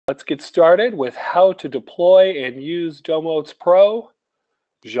Let's get started with how to deploy and use Domotz Pro.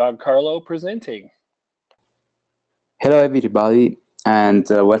 Giancarlo presenting. Hello everybody, and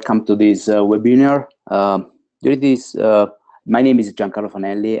welcome to this webinar. My name is Giancarlo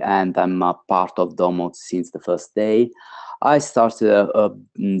Fanelli, and I'm a part of Domotz since the first day. I started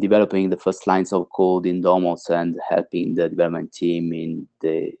developing the first lines of code in Domotz and helping the development team in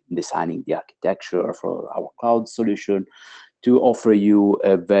designing the architecture for our cloud solution to offer you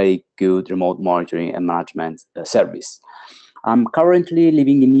a very good remote monitoring and management service. I'm currently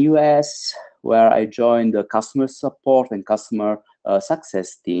living in the US, where I joined the customer support and customer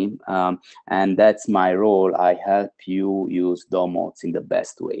success team, and that's my role. I help you use Domotz in the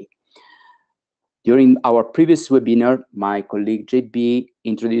best way. During our previous webinar, my colleague JB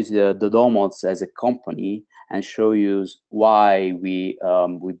introduced the Domotz as a company and show you why we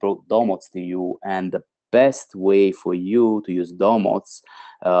brought Domotz to you and the best way for you to use Domotz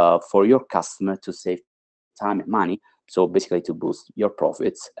for your customer to save time and money. So basically to boost your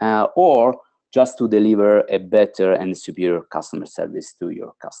profits or just to deliver a better and superior customer service to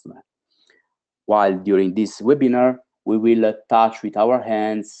your customer. While during this webinar, we will touch with our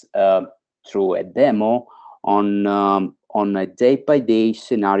hands through a demo on a day-by-day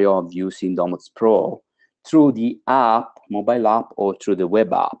scenario of using Domotz Pro through the app, mobile app, or through the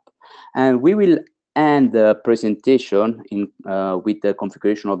web app. And we will end the presentation with the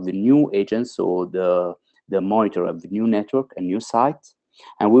configuration of the new agent, so the monitor of the new network and new site.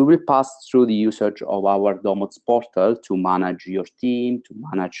 And we will pass through the usage of our Domotz portal to manage your team, to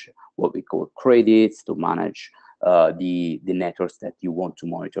manage what we call credits, to manage the networks that you want to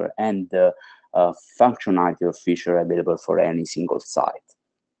monitor, and the functionality of feature available for any single site.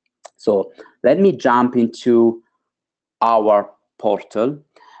 So let me jump into our portal,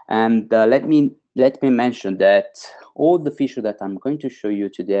 and let me mention that all the features that I'm going to show you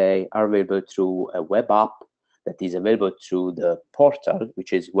today are available through a web app that is available through the portal,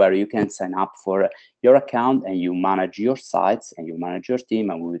 which is where you can sign up for your account and you manage your sites and you manage your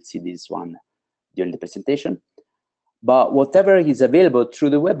team, and we will see this one during the presentation. But whatever is available through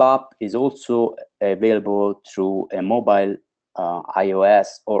the web app is also available through a mobile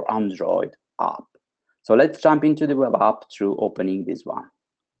iOS or Android app. So let's jump into the web app through opening this one.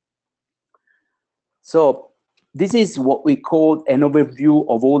 So this is what we call an overview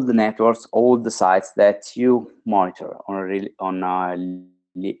of all the networks, all the sites that you monitor on a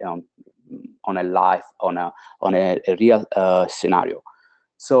real scenario.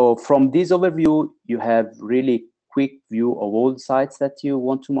 So from this overview, you have really quick view of all the sites that you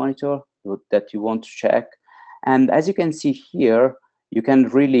want to monitor, that you want to check. And as you can see here, you can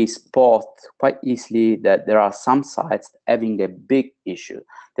really spot quite easily that there are some sites having a big issue.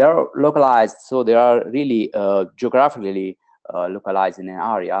 They are localized, so they are really geographically localized in an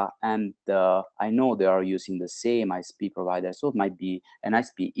area, and I know they are using the same ISP provider, so it might be an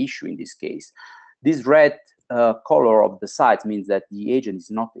ISP issue in this case. This red color of the site means that the agent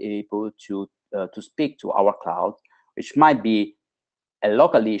is not able to speak to our cloud, which might be a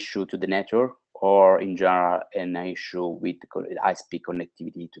local issue to the network, or in general, an issue with ISP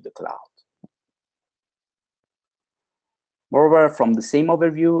connectivity to the cloud. Moreover, from the same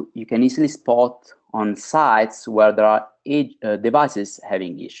overview, you can easily spot on sites where there are devices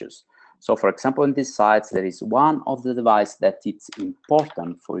having issues. So for example, in these sites, there is one of the devices that it's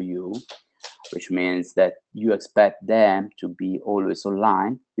important for you, which means that you expect them to be always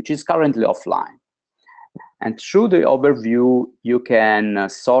online, which is currently offline. And through the overview, you can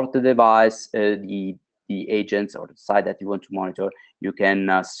sort the device, the agents or the site that you want to monitor. You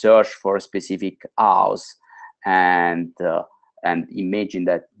can search for a specific house, and imagine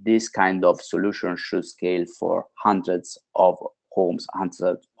that this kind of solution should scale for hundreds of homes, hundreds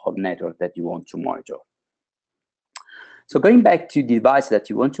of networks that you want to monitor. So going back to the device that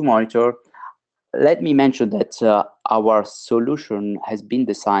you want to monitor, let me mention that our solution has been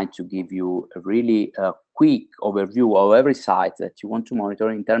designed to give you a really quick overview of every site that you want to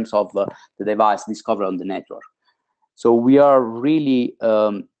monitor in terms of the device discovered on the network. So we are really,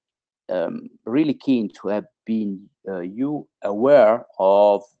 really keen to have been you aware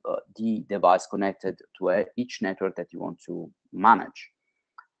of the device connected to each network that you want to manage.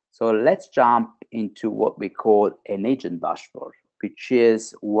 So let's jump into what we call an agent dashboard, which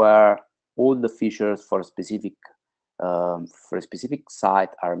is where all the features for a specific site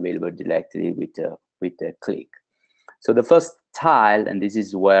are available directly with a click. So the first tile, and this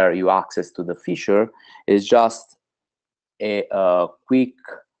is where you access to the feature, is just a quick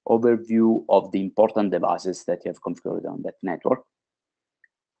overview of the important devices that you have configured on that network.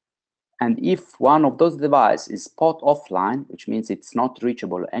 And if one of those devices is spot offline, which means it's not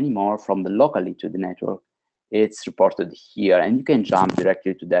reachable anymore from the locally to the network, it's reported here, and you can jump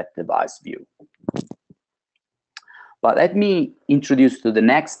directly to that device view. But let me introduce to the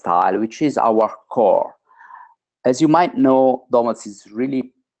next style, which is our core. As you might know, Domotz is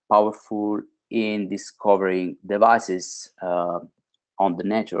really powerful in discovering devices on the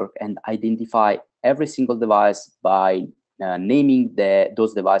network and identify every single device by naming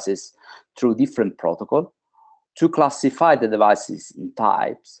those devices through different protocol, to classify the devices in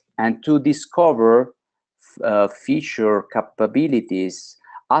types, and to discover feature capabilities,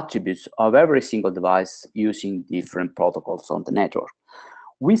 attributes of every single device using different protocols on the network.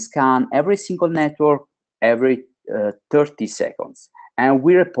 We scan every single network every 30 seconds, and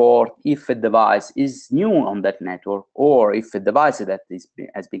we report if a device is new on that network, or if a device that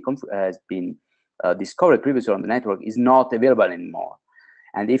has been discovered previously on the network is not available anymore.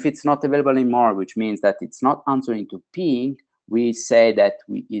 And if it's not available anymore, which means that it's not answering to ping, we say that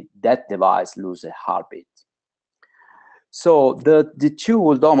that device loses a heartbeat. So the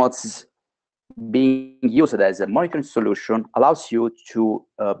tool Domotz being used as a monitoring solution allows you to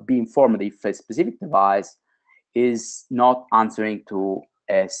be informed if a specific device is not answering to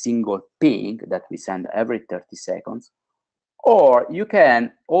a single ping that we send every 30 seconds. Or you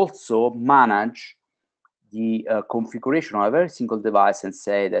can also manage the configuration of every single device and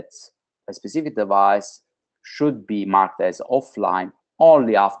say that a specific device should be marked as offline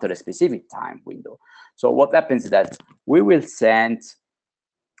only after a specific time window. So what happens is that we will send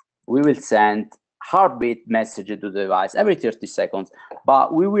heartbeat message to the device every 30 seconds,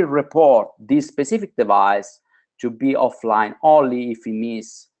 but we will report this specific device to be offline only if it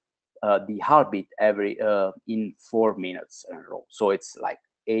misses the heartbeat every in 4 minutes in a row. So it's like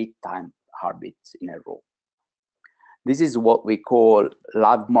 8 times heartbeats in a row. This is what we call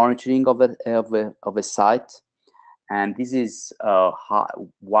live monitoring of a site, and this is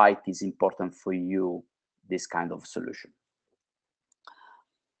why it is important for you, this kind of solution.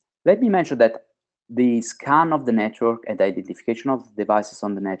 Let me mention that the scan of the network and the identification of devices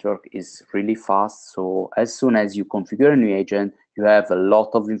on the network is really fast. So as soon as you configure a new agent, you have a lot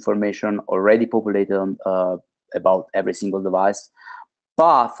of information already populated on, about every single device.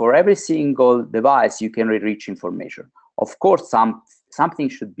 But for every single device, you can reach information. Of course, something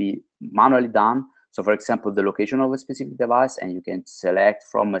should be manually done. So for example, the location of a specific device, and you can select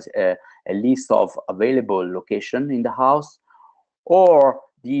from a list of available location in the house, or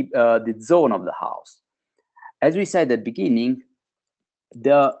the zone of the house. As we said at the beginning,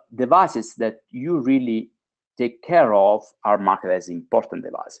 the devices that you really take care of are marked as important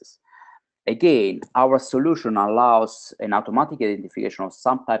devices. Again, our solution allows an automatic identification of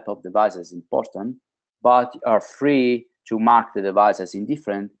some type of device as important, but you are free to mark the device as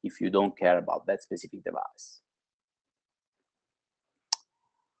indifferent if you don't care about that specific device.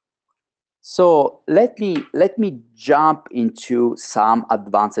 So let me jump into some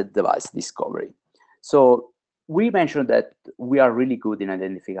advanced device discovery. So we mentioned that we are really good in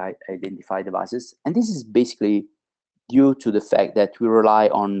identify devices, and this is basically due to the fact that we rely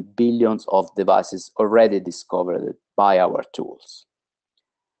on billions of devices already discovered by our tools.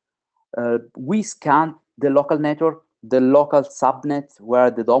 We scan the local network, the local subnet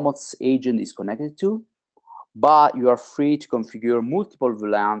where the Domotz agent is connected to, but you are free to configure multiple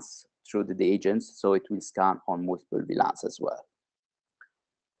VLANs through the agents, so it will scan on multiple VLANs as well.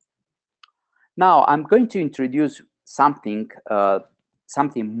 Now I'm going to introduce something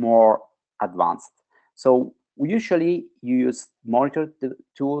more advanced. So usually you use monitor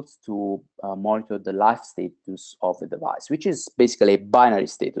tools to monitor the life status of the device, which is basically a binary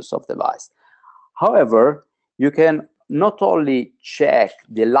status of the device. However, you can not only check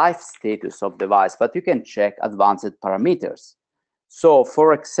the life status of the device, but you can check advanced parameters. So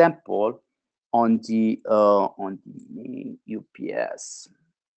for example, on the main UPS,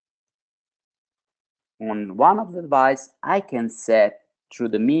 on one of the devices, I can set through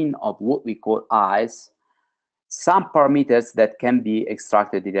the mean of what we call eyes, some parameters that can be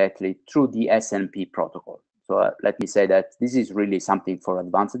extracted directly through the SNP protocol. So let me say that this is really something for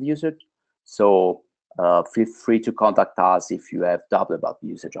advanced usage. So feel free to contact us if you have doubt about the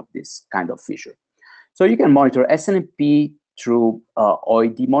usage of this kind of feature. So you can monitor SNMP through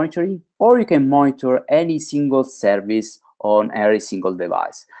OID monitoring, or you can monitor any single service on every single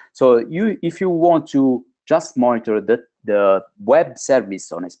device. So if you want to just monitor the web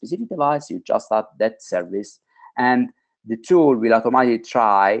service on a specific device, you just add that service, and the tool will automatically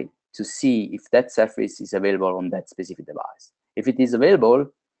try to see if that service is available on that specific device. If it is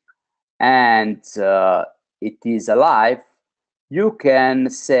available and it is alive, you can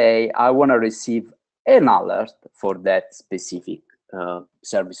say, I want to receive an alert for that specific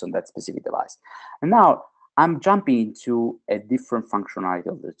service on that specific device. And now I'm jumping into a different functionality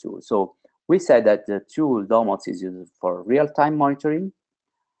of the tool. So we said that the tool Domotz is used for real-time monitoring,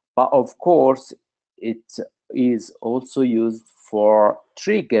 but of course, it is also used for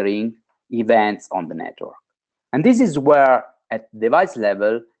triggering events on the network. And this is where, at device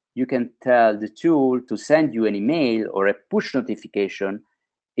level, you can tell the tool to send you an email or a push notification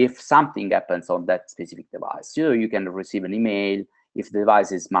if something happens on that specific device. So you can receive an email if the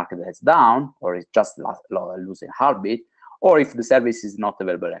device is marked as down, or it's just losing heartbeat, or if the service is not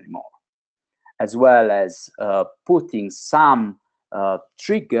available anymore, as well as putting some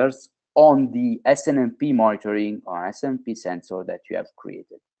triggers on the SNMP monitoring or SNMP sensor that you have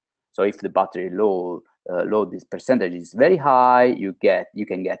created. So if the battery load this percentage is very high, you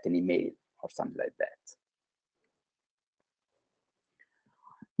can get an email or something like that.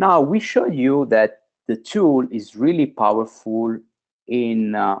 Now we showed you that the tool is really powerful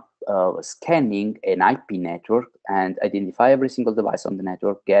in scanning an IP network and identify every single device on the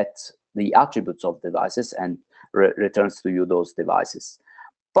network, get the attributes of devices, and returns to you those devices.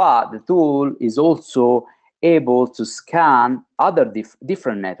 But the tool is also able to scan other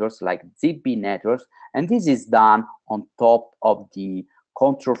different networks like ZigBee networks, and this is done on top of the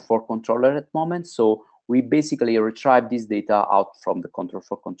Control 4 controller at the moment. So we basically retrieve this data out from the Control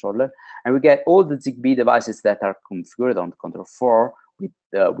 4 controller, and we get all the ZigBee devices that are configured on the Control 4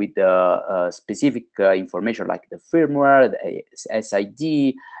 with specific information like the firmware, the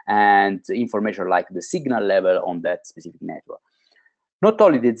SID, and information like the signal level on that specific network. Not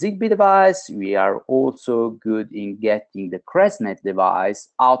only the ZigBee device, we are also good in getting the CrestNet device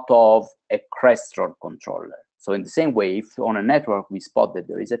out of a Crestron controller. So in the same way, if on a network we spot that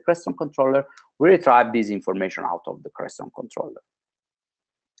there is a Crestron controller, we retrieve this information out of the Crestron controller.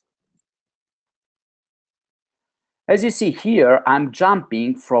 As you see here, I'm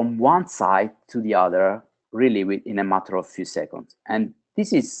jumping from one side to the other really within a matter of few seconds. And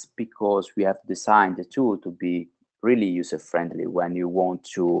this is because we have designed the tool to be really user-friendly when you want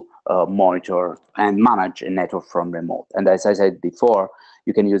to monitor and manage a network from remote. And as I said before,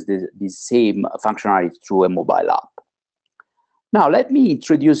 you can use this same functionality through a mobile app. Now, let me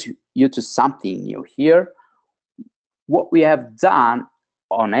introduce you to something new here. What we have done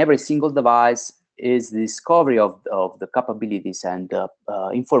on every single device is the discovery of the capabilities and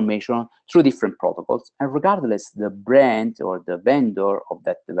information through different protocols, and regardless the brand or the vendor of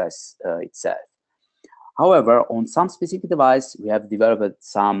that device itself. However, on some specific device, we have developed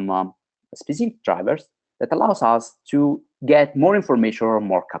some specific drivers that allows us to get more information or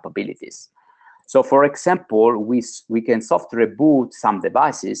more capabilities. So for example, we can soft reboot some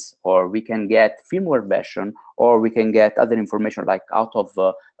devices, or we can get firmware version, or we can get other information like out of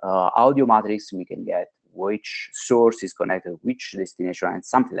audio matrix, we can get which source is connected, which destination, and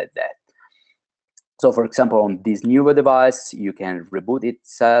something like that. So for example, on this newer device, you can reboot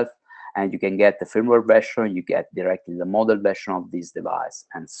itself, and you can get the firmware version, you get directly the model version of this device,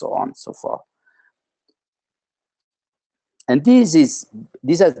 and so on and so forth. And this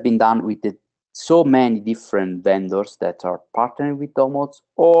has been done with so many different vendors that are partnering with Domotz,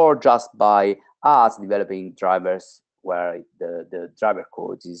 or just by us developing drivers where the driver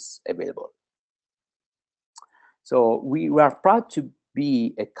code is available. So we are proud to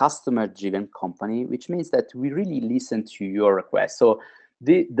be a customer-driven company, which means that we really listen to your requests. So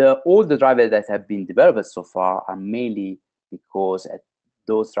all the drivers that have been developed so far are mainly because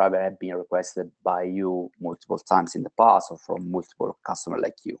those drivers have been requested by you multiple times in the past, or from multiple customers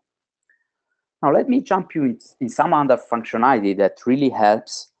like you. Now, let me jump you in some other functionality that really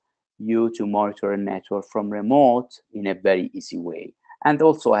helps you to monitor a network from remote in a very easy way, and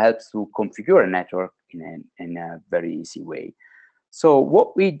also helps to configure a network in a very easy way. So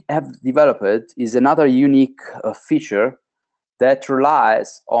what we have developed is another unique feature that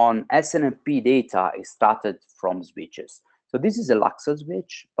relies on SNMP data extracted from switches. So this is a Luxor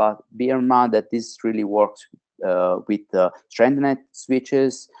switch, but bear in mind that this really works with TrendNet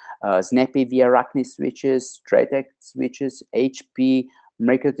switches, SnapAV Arachne switches, Tradec switches, HP,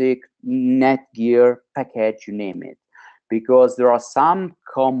 Mercutic, Netgear, Package, you name it. Because there are some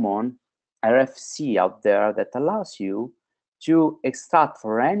common RFC out there that allows you to extract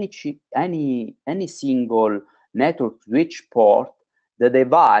for any single network switch port the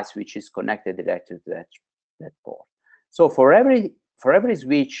device which is connected directly to that port. So for every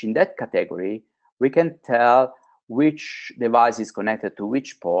switch in that category, we can tell which device is connected to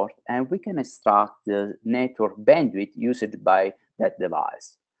which port, and we can extract the network bandwidth used by that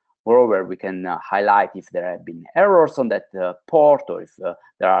device. Moreover, we can highlight if there have been errors on that port, or if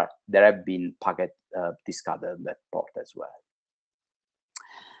there have been packet discarded on that port as well.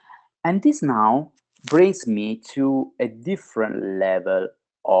 And this now brings me to a different level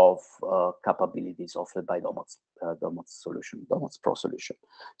of capabilities offered by Domotz solution, Domotz Pro solution.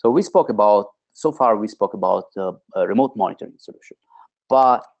 So so far we spoke about a remote monitoring solution.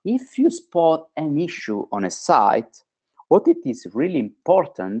 But if you spot an issue on a site, what it is really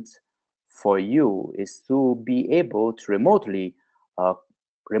important for you is to be able to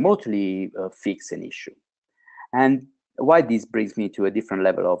remotely fix an issue. And why this brings me to a different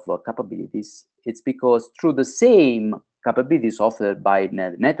level of capabilities, it's because through the same capabilities offered by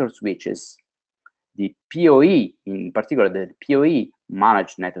network switches, the PoE, in particular the PoE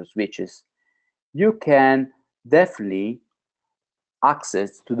managed network switches, you can definitely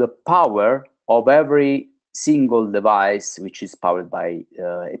access to the power of every single device which is powered by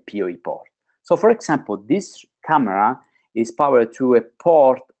a PoE port. So for example, this camera is powered through a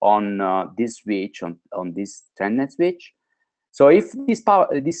port on this switch, on this TrendNet switch. So if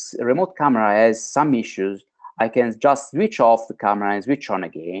this remote camera has some issues, I can just switch off the camera and switch on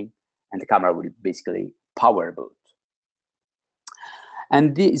again, and the camera will basically power boot.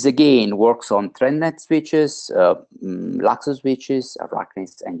 And this again works on TrendNet switches, Luxor switches,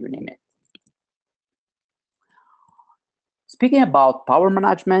 Arachnis, and you name it. Speaking about power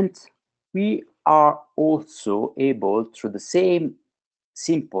management, we are also able, through the same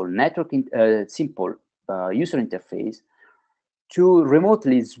simple user interface, to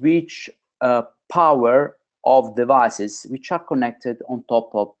remotely switch power of devices which are connected on top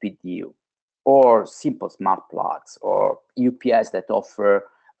of PDU, or simple smart plugs, or UPS that offer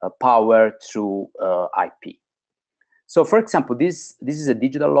power through IP. So for example, this is a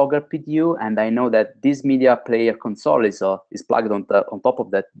digital logger PDU, and I know that this media player console is plugged on top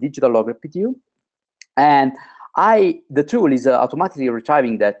of that digital logger PDU. And the tool is automatically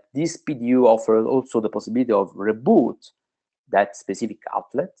retrieving that this PDU offers also the possibility of reboot that specific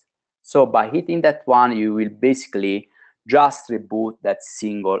outlet. So by hitting that one, you will basically just reboot that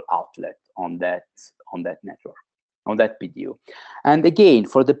single outlet on that network, on that PDU. And again,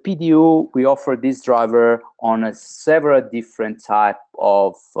 for the PDU, we offer this driver on several different type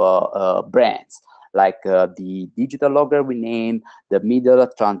of brands, like the digital logger we named, the Middle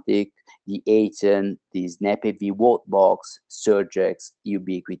Atlantic, the ATEN, the SnapAV Waltbox, Surgex,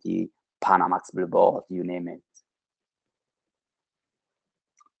 Ubiquiti, Panamax Bluebot, you name it.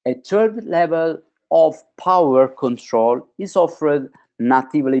 A third level of power control is offered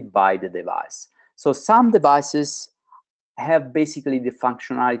natively by the device. So some devices have basically the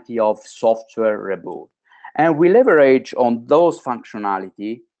functionality of software reboot, and we leverage on those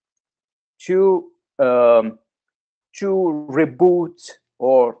functionality to reboot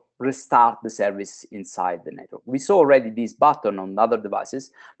or restart the service inside the network. We saw already this button on other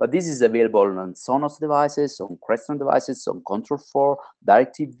devices, but this is available on Sonos devices, on Crestron devices, on Control4,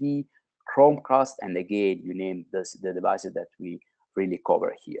 DirecTV, Chromecast, and again, you name the devices that we really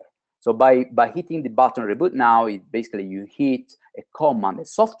cover here. So by hitting the button reboot now, basically you hit a command, a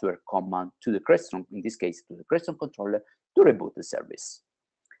software command to the Crestron, in this case to the Crestron controller, to reboot the service.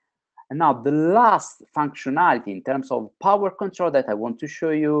 And now the last functionality in terms of power control that I want to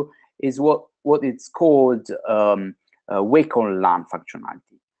show you is what it's called wake on LAN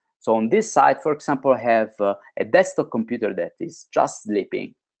functionality. So on this side, for example, I have a desktop computer that is just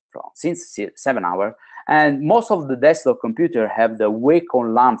sleeping since 7 hours, and most of the desktop computer have the wake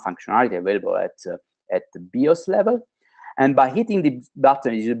on LAN functionality available at the BIOS level. And by hitting the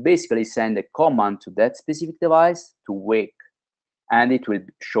button, you basically send a command to that specific device to wake, and it will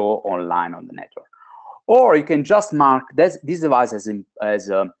show online on the network. Or you can just mark this device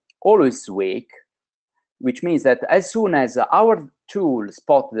as always wake, which means that as soon as our tool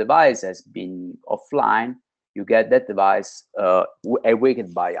spot the device has been offline, you get that device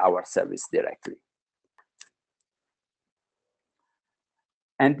awakened by our service directly.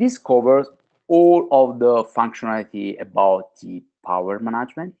 And this covers all of the functionality about the power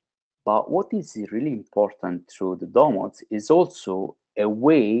management. But what is really important through the Domotz is also a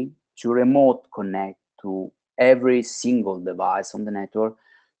way to remote connect to every single device on the network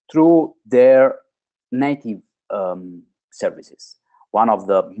through their native services. One of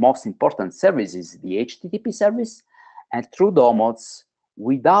the most important services is the HTTP service. And through Domotz,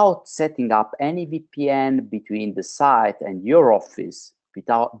 without setting up any VPN between the site and your office,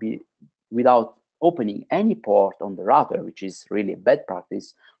 without opening any port on the router, which is really a bad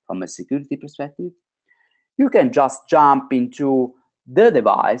practice from a security perspective, you can just jump into the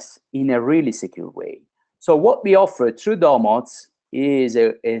device in a really secure way. So what we offer through Domotz is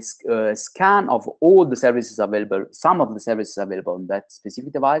a scan of all the services available, some of the services available on that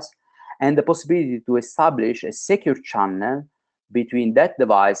specific device, and the possibility to establish a secure channel between that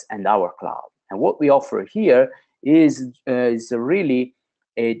device and our cloud. And what we offer here is really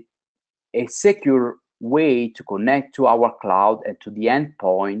a secure way to connect to our cloud and to the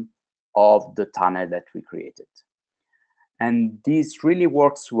endpoint of the tunnel that we created. And this really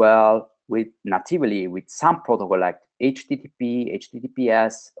works well with natively with some protocol like HTTP,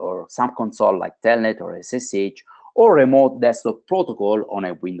 HTTPS, or some console like Telnet or SSH, or remote desktop protocol on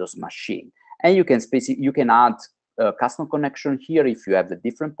a Windows machine. And you can add a custom connection here if you have the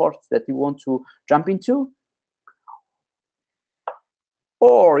different ports that you want to jump into.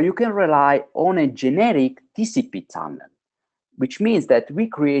 Or you can rely on a generic TCP tunnel, which means that we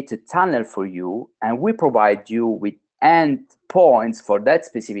create a tunnel for you and we provide you with endpoints for that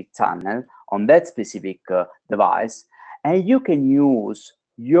specific tunnel on that specific device, and you can use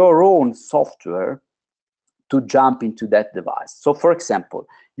your own software to jump into that device. So for example,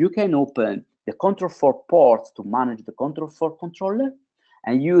 you can open the Control4 port to manage the Control4 controller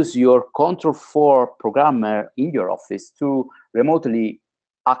and use your Control4 programmer in your office to remotely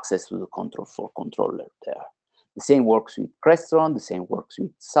access to the Control4 controller there. The same works with Crestron, the same works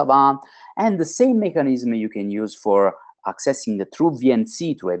with Savant, and the same mechanism you can use for accessing through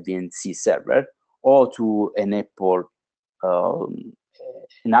VNC to a VNC server or to an Apple, an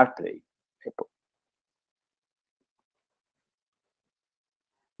AirPlay.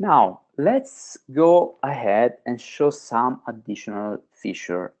 Now, let's go ahead and show some additional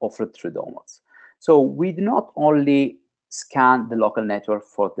feature offered through Domotz. So we do not only scan the local network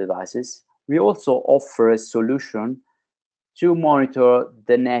for devices, we also offer a solution to monitor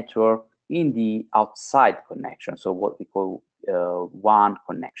the network in the outside connection, so what we call WAN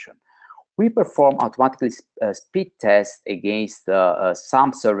connection. We perform automatically speed tests against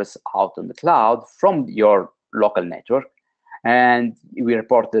some servers out on the cloud from your local network, and we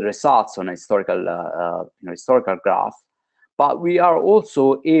report the results on a historical graph. But we are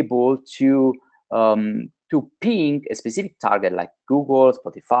also able to ping a specific target like Google,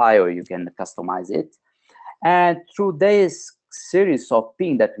 Spotify, or you can customize it. And through this series of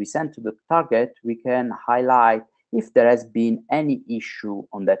ping that we send to the target, we can highlight if there has been any issue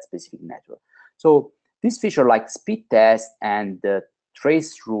on that specific network. So this feature like speed test and the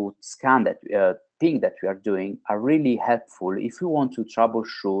trace route scan that ping that we are doing are really helpful if you want to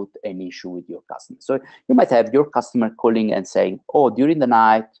troubleshoot an issue with your customer. So you might have your customer calling and saying, oh, during the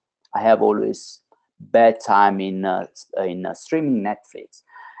night, I have always bad time in streaming Netflix.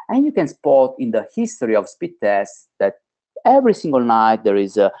 And you can spot in the history of speed tests that every single night there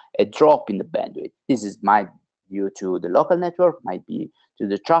is a drop in the bandwidth. This might be due to the local network, might be to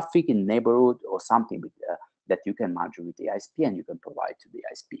the traffic in the neighborhood, or something with, that you can manage with the ISP and you can provide to the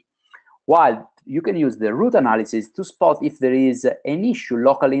ISP. While you can use the route analysis to spot if there is an issue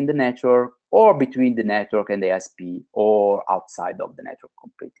locally in the network or between the network and the ISP or outside of the network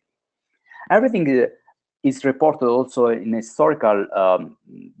completely. Everything is reported also in a historical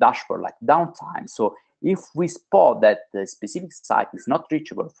dashboard like downtime. So if we spot that the specific site is not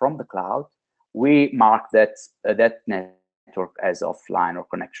reachable from the cloud, we mark that network as offline or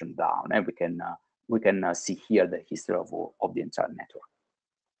connection down, and we can see here the history of the entire network.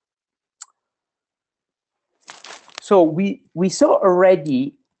 So we saw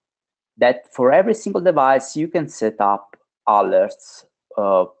already that for every single device you can set up alerts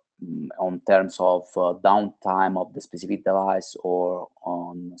on terms of downtime of the specific device or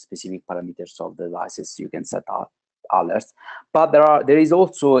on specific parameters of the devices. You can set up alerts, but there is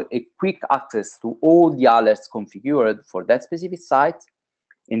also a quick access to all the alerts configured for that specific site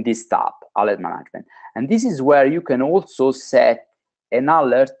in this tab, alert management. And this is where you can also set an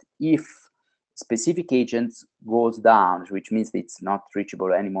alert if specific agent goes down, which means it's not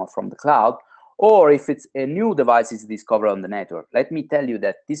reachable anymore from the cloud, or if it's a new device is discovered on the network. Let me tell you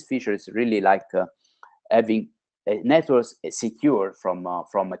that this feature is really like having a network secure from a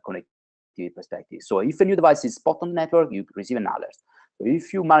connectivity perspective. So if a new device is spot on the network, you receive an alert. So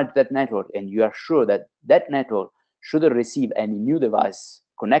if you manage that network and you are sure that that network shouldn't receive any new device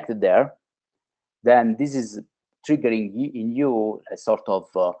connected there, then this is triggering in you a sort of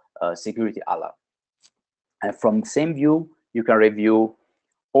security alarm. And from the same view, you can review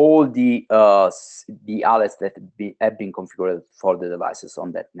all the alerts that have been configured for the devices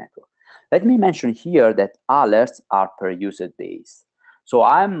on that network. Let me mention here that alerts are per user based. So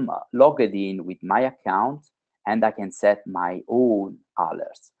I'm logged in with my account and I can set my own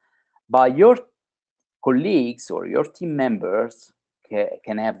alerts. But your colleagues or your team members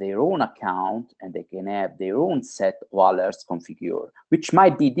can have their own account and they can have their own set of alerts configured, which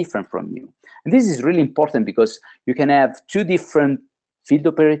might be different from you. And this is really important because you can have two different field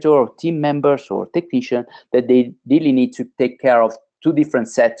operator or team members or technician that they really need to take care of two different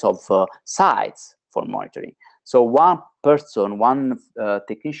sets of sites for monitoring. So one person, one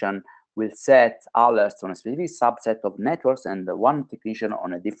technician will set alerts on a specific subset of networks and one technician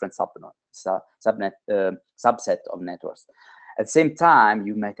on a different subset of networks. At the same time,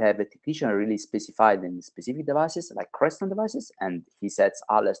 you might have a technician really specified in specific devices like Creston devices, and he sets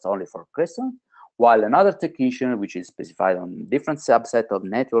alerts only for Creston, while another technician, which is specified on different subset of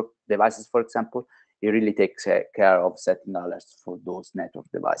network devices, for example, he really takes care of setting alerts for those network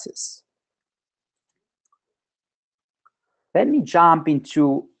devices. Let me jump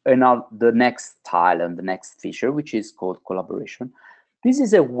into the next tile and the next feature, which is called collaboration. This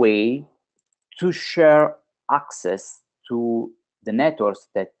is a way to share access to the networks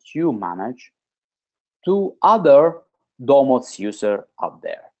that you manage to other Domotz users out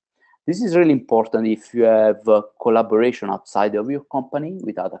there. This is really important if you have collaboration outside of your company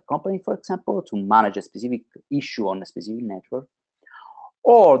with other company, for example, to manage a specific issue on a specific network.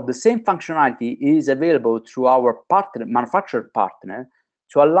 Or the same functionality is available through our manufacturer partner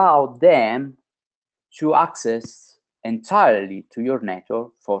to allow them to access entirely to your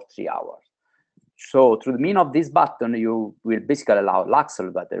network for 3 hours. So through the mean of this button, you will basically allow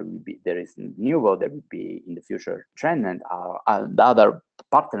Luxel, but there is Nuvo, there will be in the future Trend and the other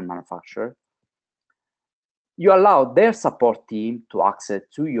partner manufacturer. You allow their support team to access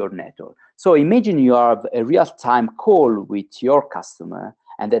to your network. So imagine you have a real-time call with your customer,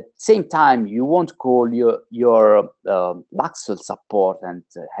 and at the same time, you won't call your Luxel support and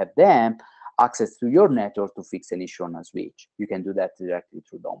have them access to your network to fix an issue on a switch. You can do that directly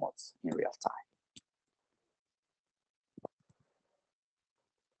through Domotz in real time.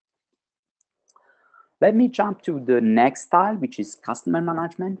 Let me jump to the next tile, which is customer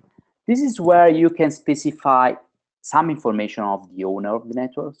management. This is where you can specify some information of the owner of the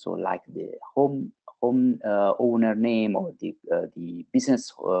network, so like the home owner name or the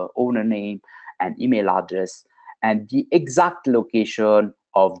business owner name and email address, and the exact location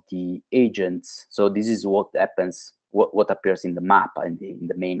of the agents. So this is what happens, what appears in the map and in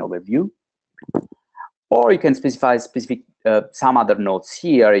the main overview. Or you can specify specific some other notes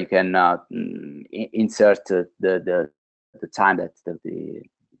here. You can insert the time that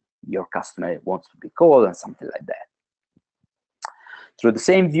your customer wants to be called and something like that. Through the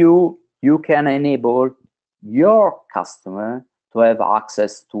same view, you can enable your customer to have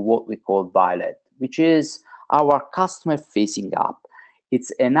access to what we call Violet, which is our customer-facing app.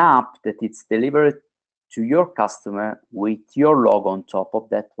 It's an app that it's delivered to your customer with your logo on top of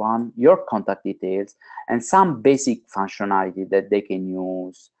that one, your contact details, and some basic functionality that they can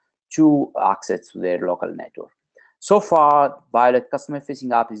use to access to their local network. So far, Violet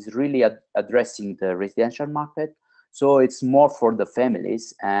customer-facing app is really addressing the residential market, so it's more for the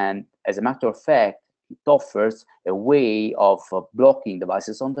families. And as a matter of fact, it offers a way of blocking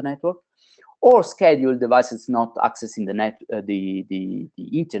devices on the network or schedule devices not accessing the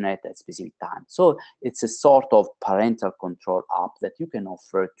internet at specific time. So it's a sort of parental control app that you can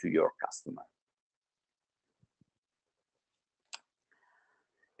offer to your customer.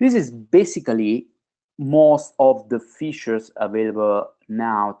 This is basically most of the features available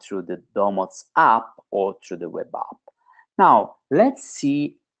now through the Domotz app or through the web app. Now, let's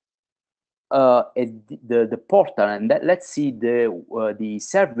see the portal, and let's see the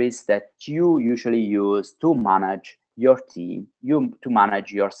service that you usually use to manage your team, to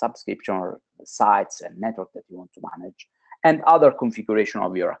manage your subscription or sites and network that you want to manage, and other configuration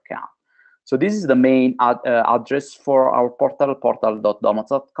of your account. So this is the main address for our portal,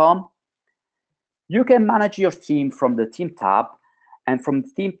 portal.domotz.com. You can manage your team from the team tab, and from the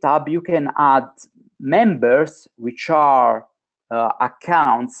team tab, you can add members, which are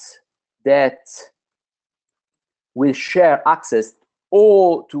accounts that will share access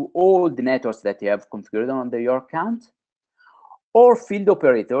to all the networks that you have configured on your account, or field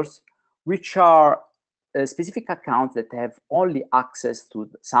operators, which are specific accounts that have only access to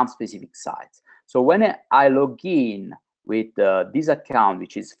some specific sites. So when I log in with this account,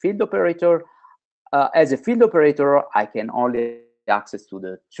 which is field operator, as a field operator, I can only access to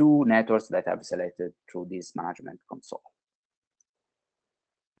the 2 networks that I've selected through this management console.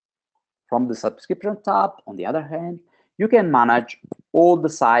 From the subscription tab, on the other hand, you can manage all the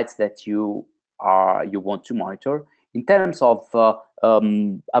sites that you want to monitor in terms of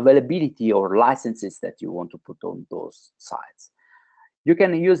availability or licenses that you want to put on those sites. You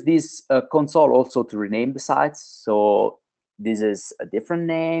can use this console also to rename the sites. So this is a different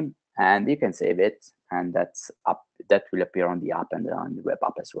name, and you can save it, and that will appear on the app and on the web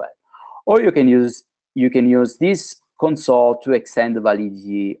app as well. Or you can use this console to extend the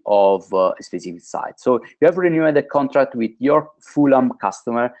validity of a specific site. So you have renewed the contract with your Fulham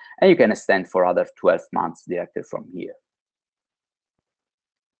customer, and you can extend for other 12 months directly from here.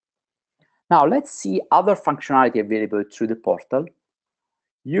 Now let's see other functionality available through the portal.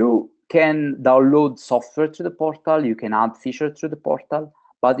 You can download software to the portal, you can add features to the portal,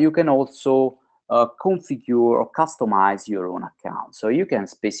 but you can also configure or customize your own account. So you can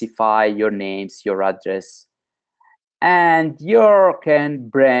specify your names, your address, and you can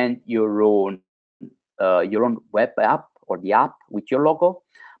brand your own web app or the app with your logo.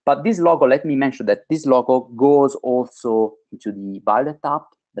 But this logo, let me mention that this logo goes also into the Violet app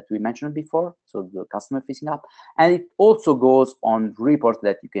that we mentioned before, so the customer-facing app, and it also goes on reports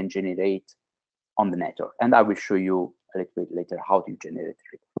that you can generate on the network. And I will show you a little bit later how to generate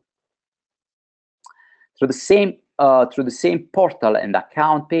reports. Through the same portal and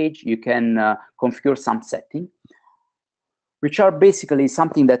account page, you can configure some settings, which are basically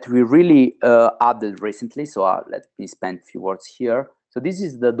something that we really added recently. So let me spend a few words here. So this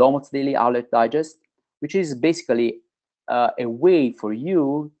is the Domotz Daily Alert Digest, which is basically a way for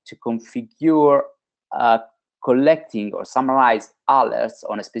you to configure collecting or summarize alerts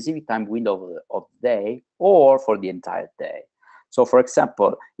on a specific time window of the day or for the entire day. So for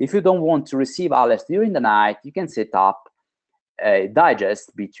example, if you don't want to receive alerts during the night, you can set up a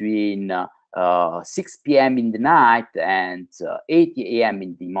digest between 6 p.m. in the night and 8 a.m.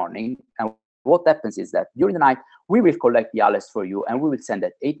 in the morning. And what happens is that during the night, we will collect the alerts for you, and we will send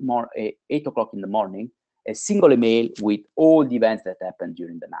at 8 o'clock in the morning a single email with all the events that happened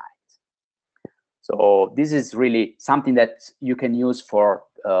during the night. So this is really something that you can use for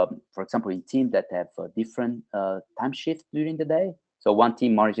example, in teams that have different time shifts during the day. So one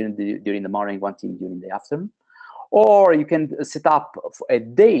team monitoring during the morning, one team during the afternoon. Or you can set up a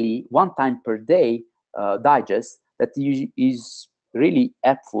daily, one time per day digest that is really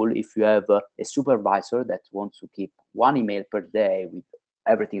helpful if you have a supervisor that wants to keep one email per day with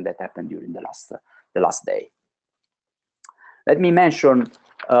everything that happened during the last day. Let me mention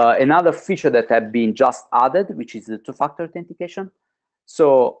another feature that have been just added, which is the two-factor authentication.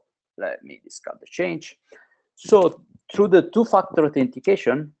 So let me discard the change. So through the two-factor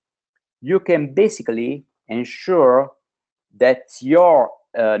authentication, you can basically ensure that your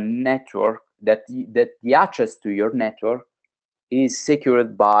network, that the access to your network is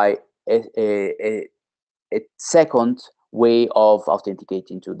secured by a second way of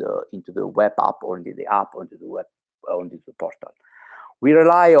authenticating into the web app or into the app or into the web or into the portal. We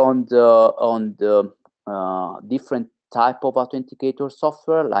rely on the different type of authenticator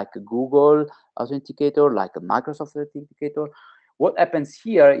software, like Google Authenticator, like a Microsoft Authenticator. What happens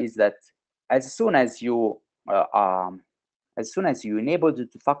here is that as soon as you enable the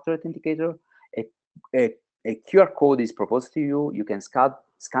two-factor authenticator, a QR code is proposed to you. You can scan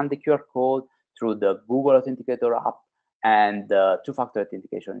the QR code through the Google Authenticator app, and two-factor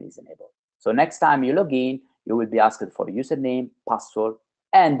authentication is enabled. So next time you log in, you will be asked for a username, password,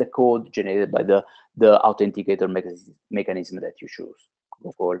 and the code generated by the authenticator mechanism that you choose,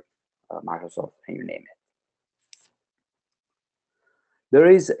 Google, Microsoft, and you name it. There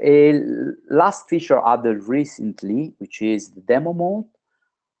is a last feature added recently, which is the demo mode,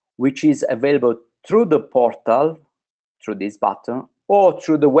 which is available through the portal, through this button, or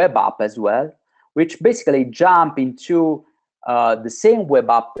through the web app as well, which basically jump into the same web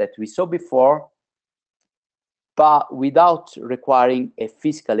app that we saw before, but without requiring a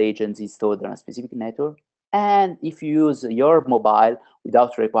physical agent installed on a specific network. And if you use your mobile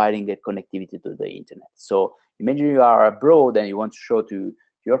without requiring a connectivity to the internet. So imagine you are abroad and you want to show to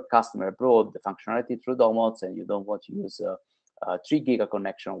your customer abroad the functionality through Domotz, and you don't want to use a 3 giga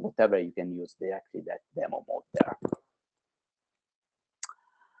connection or whatever, you can use directly that demo mode there.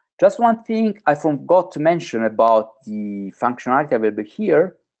 Just one thing I forgot to mention about the functionality available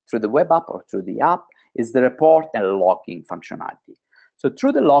here through the web app or through the app is the report and logging functionality. So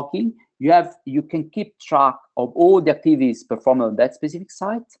through the logging, you can keep track of all the activities performed on that specific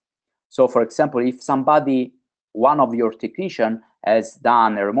site. So for example, if one of your technicians has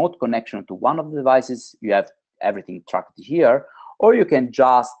done a remote connection to one of the devices, you have everything tracked here, or you can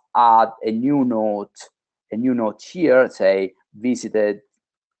just add a new note here, say visited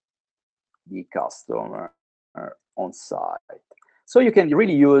the customer on site. So you can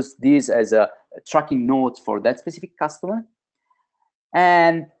really use this as a tracking note for that specific customer.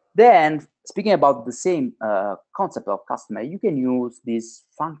 And then, speaking about the same concept of customer, you can use this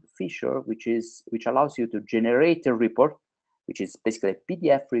feature, which allows you to generate a report which is basically a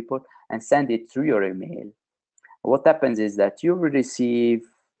PDF report, and send it through your email. What happens is that you will receive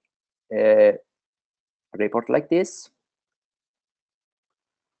a report like this,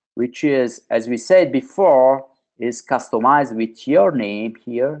 which is, as we said before, is customized with your name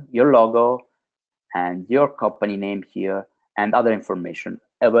here, your logo, and your company name here, and other information.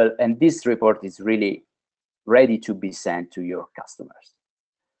 Well, and this report is really ready to be sent to your customers.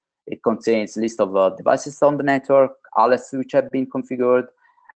 It contains a list of devices on the network, alerts which have been configured,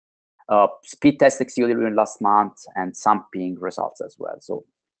 speed test executed during last month, and some ping results as well. So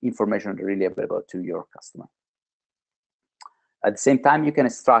information really available to your customer. At the same time, you can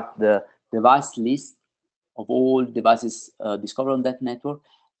extract the device list of all devices discovered on that network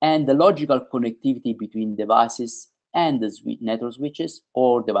and the logical connectivity between devices and the network switches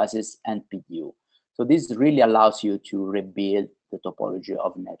or devices and PDU. So this really allows you to rebuild the topology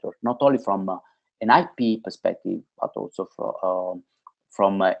of network, not only from an IP perspective, but also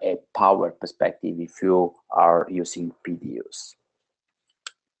from a power perspective if you are using PDUs.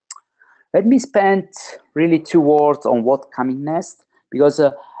 Let me spend really 2 words on what's coming next, because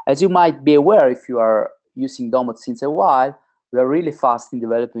as you might be aware, if you are using Domotz since a while, we are really fast in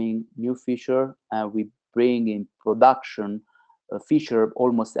developing new feature, and we bring in production a feature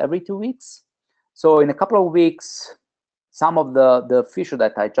almost every 2 weeks. So in a couple of weeks, some of the feature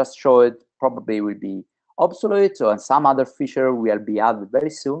that I just showed probably will be obsolete, and some other feature will be added very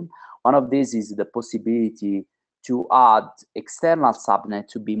soon. One of these is the possibility to add external subnet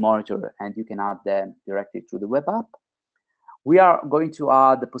to be monitored, and you can add them directly through the web app. We are going to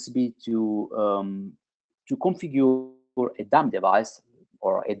add the possibility to configure a dummy device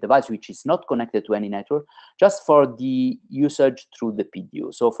or a device which is not connected to any network, just for the usage through the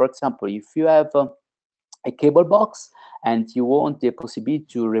PDU. So for example, if you have a cable box and you want the possibility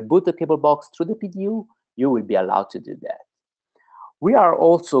to reboot the cable box through the PDU, you will be allowed to do that. We are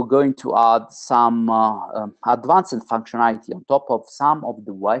also going to add some advanced functionality on top of some of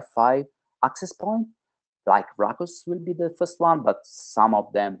the Wi-Fi access points, like Bracus will be the first one, but some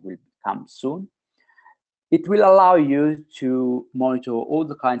of them will come soon. It will allow you to monitor all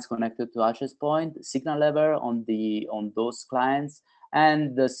the clients connected to access point, signal level on those clients,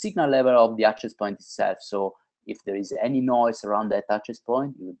 and the signal level of the access point itself. So if there is any noise around that access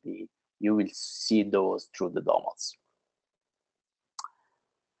point, you will see those through the Domotz.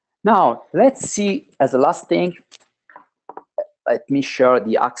 Now, let's see, as a last thing, let me share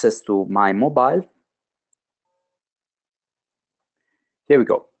the access to my mobile. Here we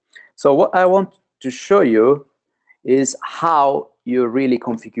go. So what I want to show you is how you really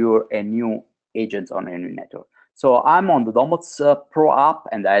configure a new agent on any network. So I'm on the Domotz Pro app,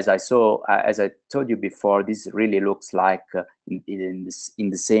 and as I told you before, this really looks like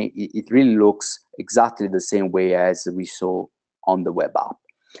it really looks exactly the same way as we saw on the web app.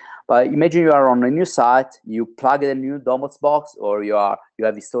 But imagine you are on a new site, you plug in a new Domotz box, or you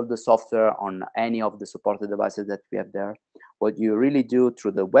have installed the software on any of the supported devices that we have there. What you really do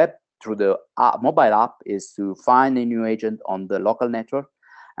through the mobile app is to find a new agent on the local network,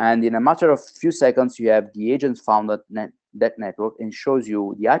 and in a matter of few seconds, you have the agent found at that network and shows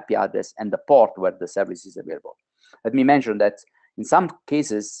you the IP address and the port where the service is available. Let me mention that in some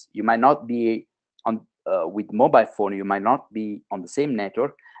cases, you might not be on with mobile phone, you might not be on the same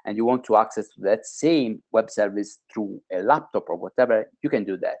network, and you want to access that same web service through a laptop or whatever, you can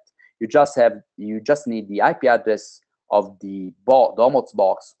do that. You just need the IP address of the Domotz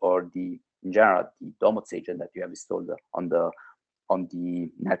box, or in general the Domotz agent that you have installed on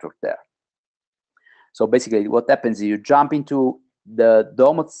the network there. So basically, what happens is you jump into the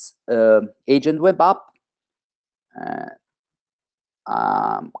Domotz agent web app.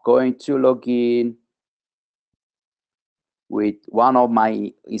 I'm going to log in with one of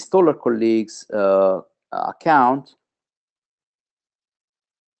my installer colleagues' account.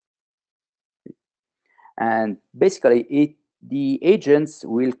 And basically, the agents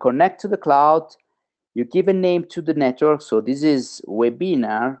will connect to the cloud. You give a name to the network. So this is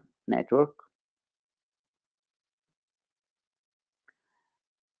webinar network.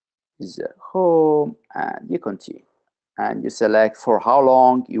 This is home, and you continue. And you select for how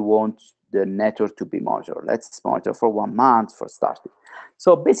long you want the network to be monitored. Let's monitor for 1 month for starting.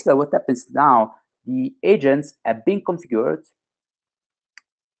 So basically what happens now, the agents have been configured.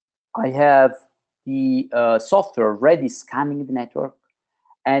 I have the software ready scanning the network,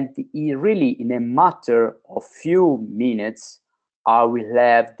 and really in a matter of few minutes, I will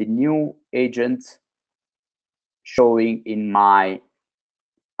have the new agent showing in my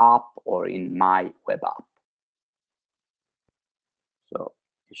app or in my web app. So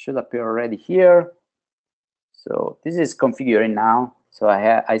it should appear already here. So this is configuring now. So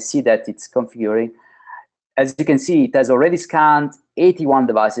I see that it's configuring. As you can see, it has already scanned 81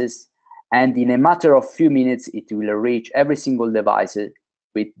 devices, and in a matter of few minutes, it will reach every single device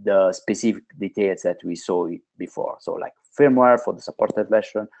with the specific details that we saw before. So like firmware for the supported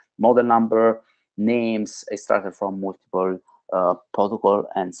version, model number, names extracted from multiple protocol,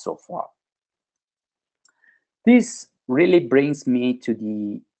 and so forth. This really brings me to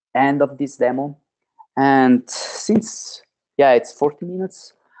the end of this demo. And since, yeah, it's 40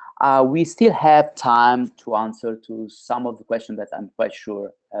 minutes, we still have time to answer to some of the questions that I'm quite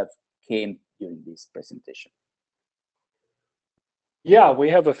sure have came during this presentation. Yeah, we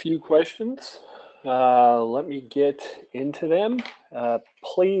have a few questions. Let me get into them.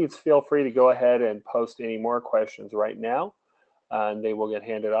 Please feel free to go ahead and post any more questions right now, and they will get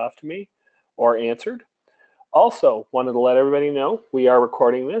handed off to me or answered. Also, wanted to let everybody know we are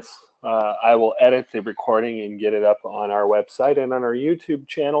recording this. I will edit the recording and get it up on our website and on our YouTube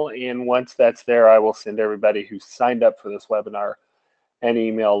channel. And once that's there, I will send everybody who signed up for this webinar an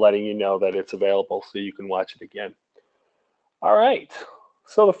email letting you know that it's available so you can watch it again. All right,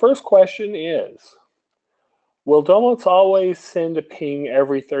 so the first question is, will Domotz always send a ping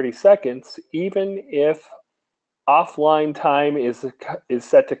every 30 seconds, even if offline time is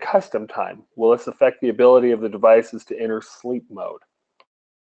set to custom time? Will this affect the ability of the devices to enter sleep mode?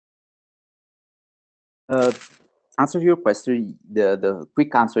 Answer to your question, the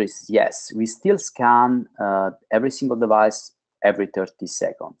quick answer is yes. We still scan every single device every 30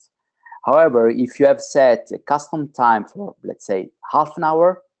 seconds. However, if you have set a custom time for, let's say, half an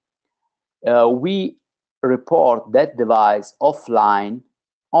hour, we report that device offline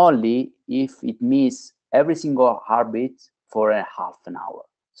only if it misses every single heartbeat for a half an hour.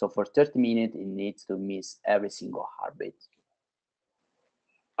 So for 30 minutes, it needs to miss every single heartbeat.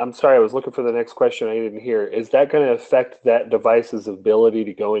 I'm sorry, I was looking for the next question I didn't hear. Is that going to affect that device's ability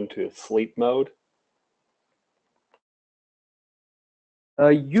to go into sleep mode?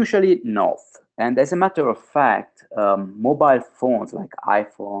 Usually not. And as a matter of fact, mobile phones like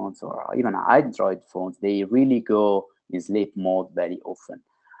iPhones or even Android phones, they really go in sleep mode very often.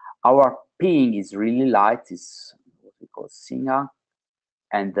 Our ping is really light, is what we call single,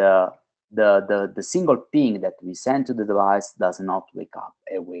 and the single ping that we send to the device does not wake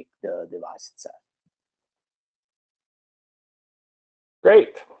the device itself.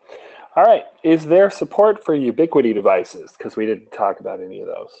 Great. All right. Is there support for ubiquity devices? Because we didn't talk about any of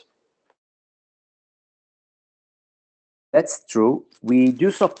those. That's true. We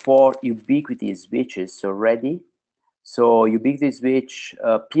do support ubiquity switches already. So ubiquity switch,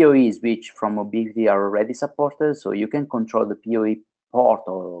 PoE switch from ubiquity are already supported. So you can control the PoE port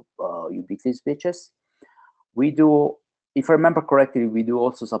of ubiquity switches. We do, if I remember correctly, we do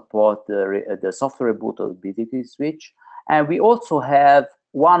also support the software reboot of ubiquity switch. And we also have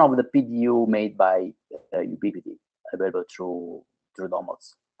one of the PDU made by ubiquity available through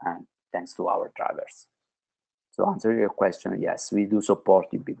Domotz, and thanks to our drivers. So answer your question, yes, we do support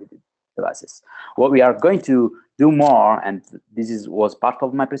ubiquity devices. What we are going to do more, and this was part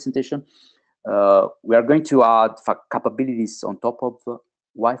of my presentation, we are going to add capabilities on top of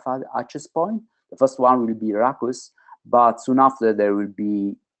Wi-Fi access point. The first one will be Racus, but soon after there will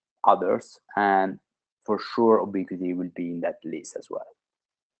be others, and for sure ubiquity will be in that list as well.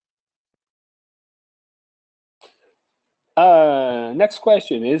 Next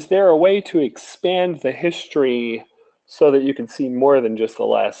question, is there a way to expand the history so that you can see more than just the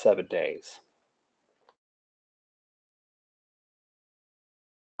last 7 days?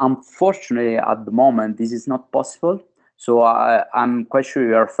 Unfortunately, at the moment, this is not possible. So I'm quite sure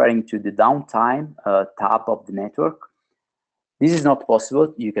you're referring to the downtime tab of the network. This is not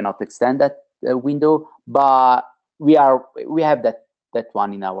possible. You cannot extend that window, but we have that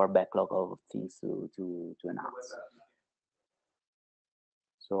one in our backlog of things to announce.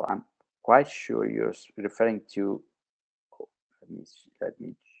 So I'm quite sure you're referring to. Oh, let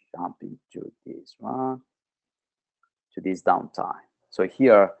me jump into this one, to this downtime. So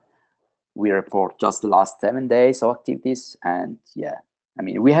here we report just the last 7 days of activities, and yeah, I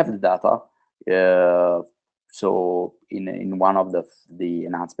mean we have the data. So in one of the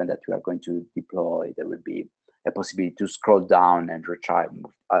announcement that we are going to deploy, there will be a possibility to scroll down and retrieve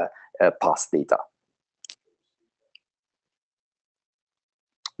past data.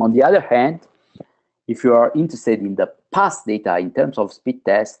 On the other hand, if you are interested in the past data in terms of speed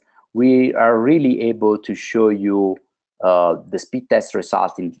test, we are really able to show you the speed test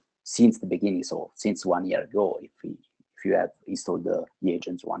result since the beginning, so since 1 year ago, if you have installed the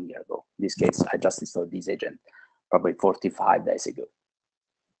agents 1 year ago. In this case, I just installed this agent probably 45 days ago.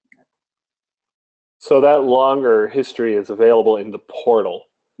 So that longer history is available in the portal,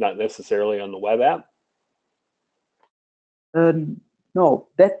 not necessarily on the web app? No,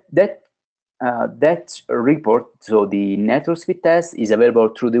 that report, so the network speed test, is available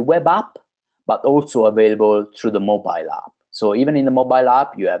through the web app, but also available through the mobile app. So even in the mobile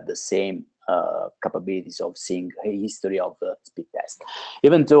app, you have the same capabilities of seeing a history of the speed test.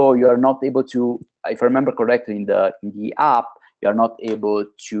 Even though you are not able to, if I remember correctly, in the app, you are not able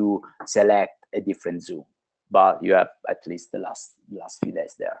to select a different zoom, but you have at least the last few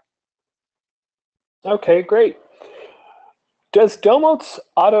days there. Okay, great. Does Domotz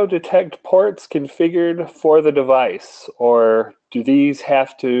auto-detect ports configured for the device, or do these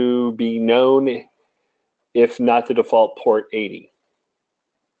have to be known if not the default port 80?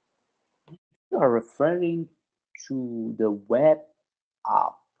 You are referring to the web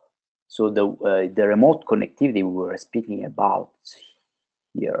app. So the remote connectivity we were speaking about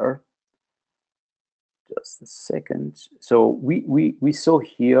here. Just a second. So we saw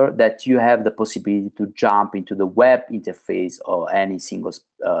here that you have the possibility to jump into the web interface of any single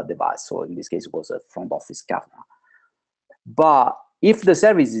device. So in this case, it was a front office camera. But if the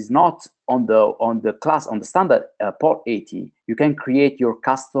service is not on the standard port 80, you can create your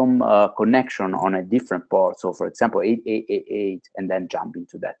custom connection on a different port. So for example, 8888, and then jump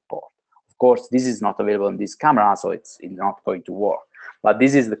into that port. Of course, this is not available on this camera, so it's not going to work. But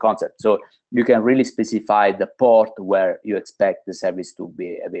this is the concept. So you can really specify the port where you expect the service to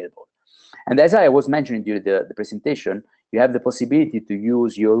be available. And as I was mentioning during the presentation, you have the possibility to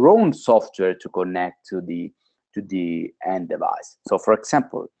use your own software to connect to the end device. So for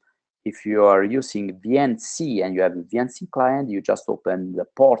example, if you are using VNC and you have a VNC client, you just open the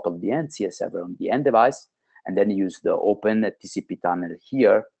port of the VNC server on the end device, and then use the open TCP tunnel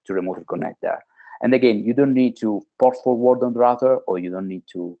here to remotely connect there. And again, you don't need to port forward on the router, or you don't need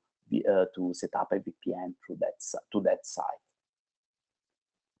to set up a VPN to that site.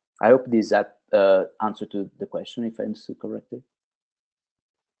 I hope this answer to the question, if I understood correctly.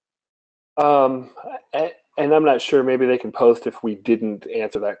 And I'm not sure, maybe they can post if we didn't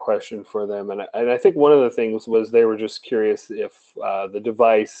answer that question for them. And I think one of the things was they were just curious if the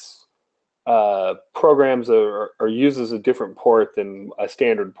device programs or uses a different port than a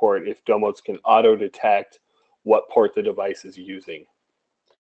standard port, if Domotz can auto-detect what port the device is using.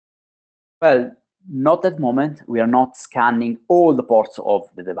 Well, not at the moment. We are not scanning all the ports of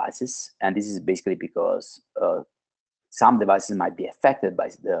the devices. And this is basically because some devices might be affected by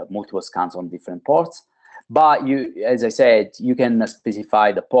the multiple scans on different ports. But you, as I said, you can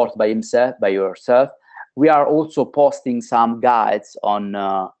specify the port by yourself. We are also posting some guides on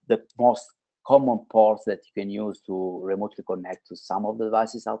the most common ports that you can use to remotely connect to some of the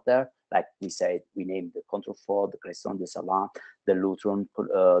devices out there. Like we said, we named the Control 4, the Creston, the Savant, the Lutron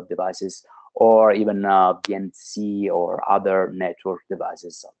devices, or even BNC or other network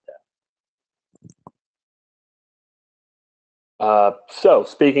devices out there. So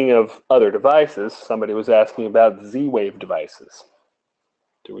speaking of other devices, somebody was asking about Z-Wave devices.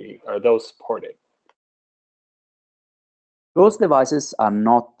 Are those supported? Those devices are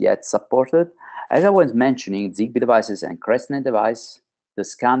not yet supported. As I was mentioning, Zigbee devices and CrestNet device, the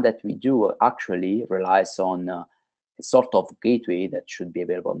scan that we do actually relies on a sort of gateway that should be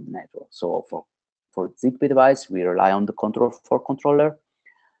available on the network. So for Zigbee device, we rely on the Control 4 controller.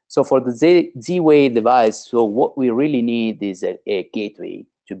 So for the Z-Wave device, so what we really need is a gateway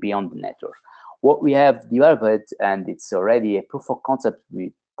to be on the network. What we have developed, and it's already a proof of concept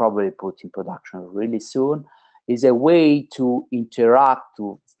we probably put in production really soon, is a way to interact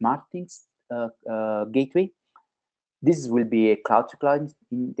to SmartThings gateway. This will be a cloud-to-cloud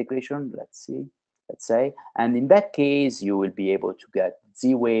integration, let's say, and in that case, you will be able to get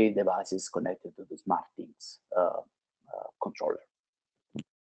Z-Wave devices connected to the SmartThings controller.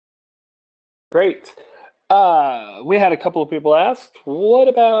 Great. We had a couple of people ask, what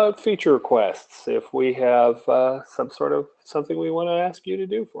about feature requests if we have something we want to ask you to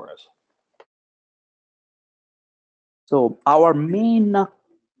do for us? So our main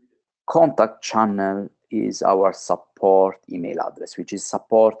contact channel is our support email address, which is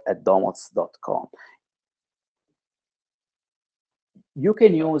support@domotz.com. You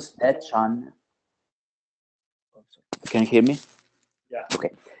can use that channel. Can you hear me? Yeah.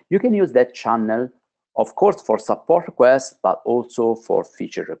 Okay. You can use that channel, of course, for support requests, but also for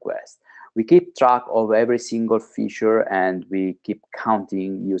feature requests. We keep track of every single feature, and we keep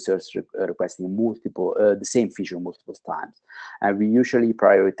counting users requesting the same feature multiple times. And we usually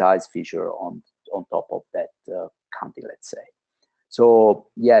prioritize feature on top of that counting, let's say. So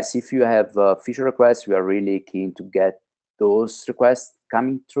yes, if you have feature requests, we are really keen to get those requests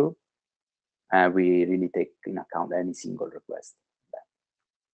coming through. and we really take in account any single request.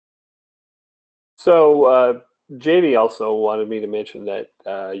 So JD also wanted me to mention that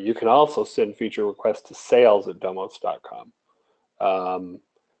you can also send feature requests to sales@domotz.com,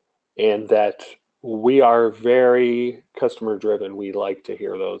 and that we are very customer driven. We like to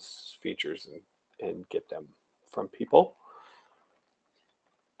hear those features and get them from people.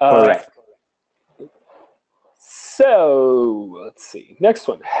 Correct. So let's see. Next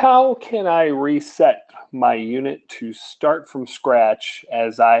one. How can I reset my unit to start from scratch,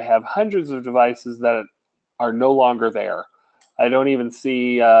 as I have hundreds of devices that are no longer there? I don't even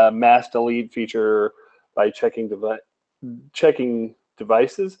see a mass delete feature by checking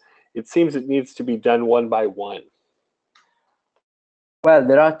devices. It seems it needs to be done one by one. Well,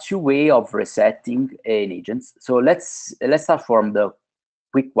 there are two ways of resetting an agent. So let's start from the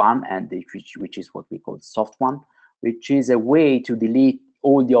quick one, and which is what we call soft one, which is a way to delete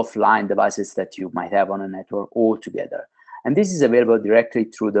all the offline devices that you might have on a network altogether. And this is available directly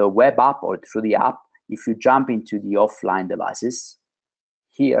through the web app or through the app. If you jump into the offline devices,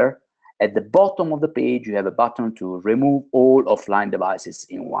 here at the bottom of the page, you have a button to remove all offline devices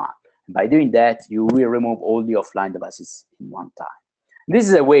in one. And by doing that, you will remove all the offline devices in one time. This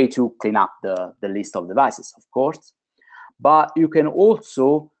is a way to clean up the list of devices, of course. But you can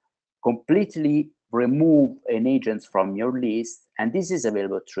also completely remove an agent from your list, and this is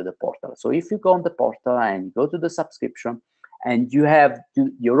available through the portal. So if you go on the portal and go to the subscription, and you have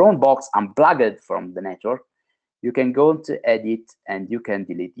your own box unplugged from the network, you can go to edit and you can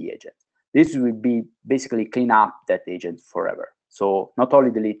delete the agent. This will be basically clean up that agent forever. So not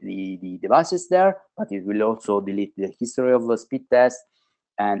only delete the devices there, but it will also delete the history of the speed test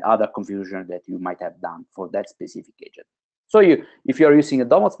and other confusion that you might have done for that specific agent. So if you're using a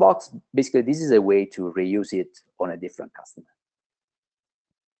Domotz box, basically this is a way to reuse it on a different customer.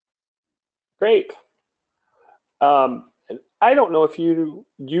 Great. And I don't know if you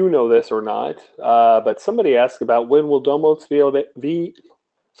know this or not, but somebody asked about when will Domotz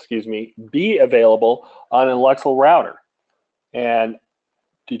be available on an Luxel router. And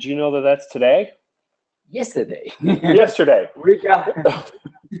did you know that that's today? Yesterday. Yesterday.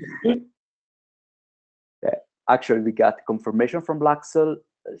 Actually, we got confirmation from Luxel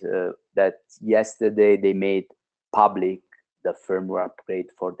that yesterday they made public the firmware upgrade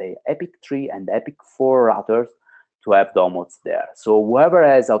for the Epic 3 and Epic 4 routers to have Domotz there. So whoever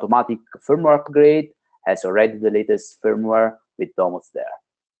has automatic firmware upgrade has already the latest firmware with Domotz there.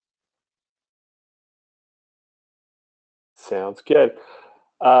 Sounds good.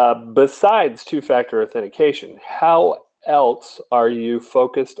 Besides two-factor authentication, how else are you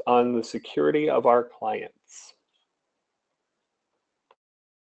focused on the security of our clients?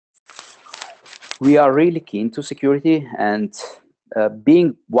 We are really keen to security, and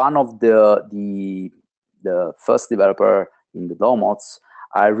being one of the first developer in the Domotz,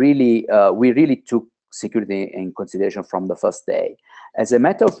 we really took security in consideration from the first day. As a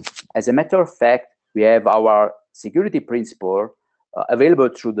matter of fact, we have our security principle available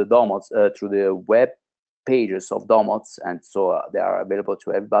through the Domotz, through the web pages of Domotz, and so they are available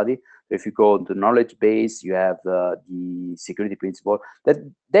to everybody. If you go to knowledge base, you have the security principle that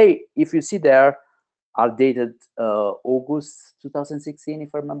if you see there, are dated August 2016,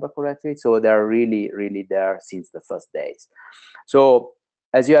 if I remember correctly. So they're really, really there since the first days. So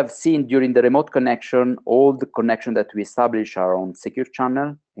as you have seen during the remote connection, all the connection that we establish are on secure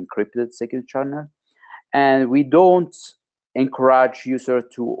channel, encrypted secure channel. And we don't encourage users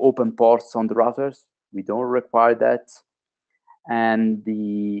to open ports on the routers. We don't require that. And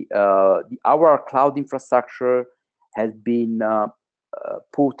our cloud infrastructure has been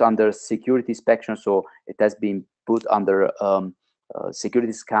put under security inspection, so it has been put under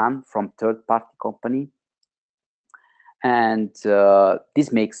security scan from third-party company, and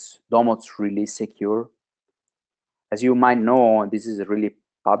this makes Domotz really secure. As you might know, this is a really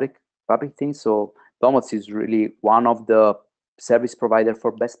public thing. So Domotz is really one of the service provider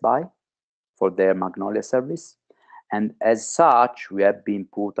for Best Buy for their Magnolia service, and as such, we have been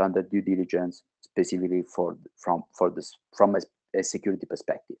put under due diligence specifically from a security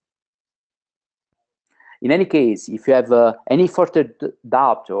perspective. In any case, if you have any further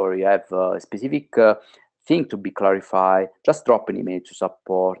doubt or you have a specific thing to be clarified, just drop an email to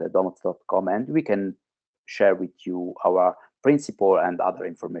support@domotz.com and we can share with you our principle and other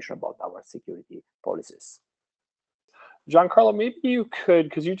information about our security policies. Giancarlo, maybe you could,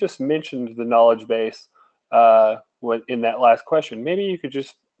 because you just mentioned the knowledge base in that last question, maybe you could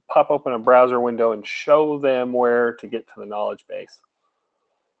just pop open a browser window and show them where to get to the knowledge base.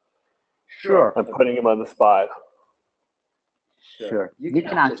 Sure. I'm putting him on the spot. Sure. You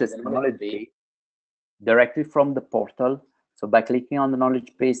can access the knowledge base directly from the portal, so by clicking on the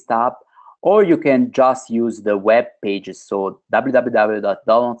knowledge base tab, or you can just use the web pages, so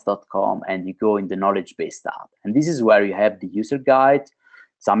www.domotz.com, and you go in the knowledge base tab. And this is where you have the user guide,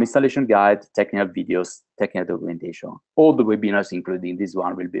 some installation guide, technical videos, technical documentation. All the webinars, including this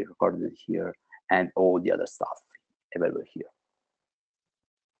one, will be recorded here, and all the other stuff available here.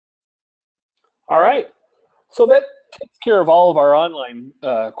 All right. So that takes care of all of our online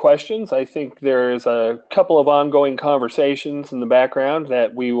questions. I think there's a couple of ongoing conversations in the background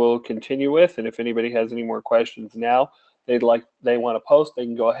that we will continue with. And if anybody has any more questions now they want to post, they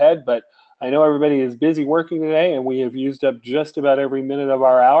can go ahead. But I know everybody is busy working today, and we have used up just about every minute of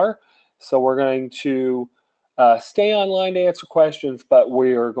our hour. So we're going to stay online to answer questions, but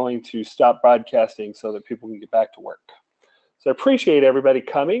we are going to stop broadcasting so that people can get back to work. So I appreciate everybody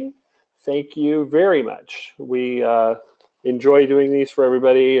coming. Thank you very much. We enjoy doing these for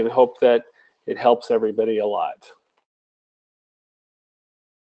everybody and hope that it helps everybody a lot.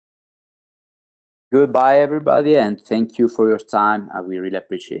 Goodbye, everybody, and thank you for your time. We really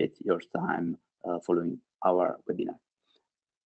appreciate your time following our webinar.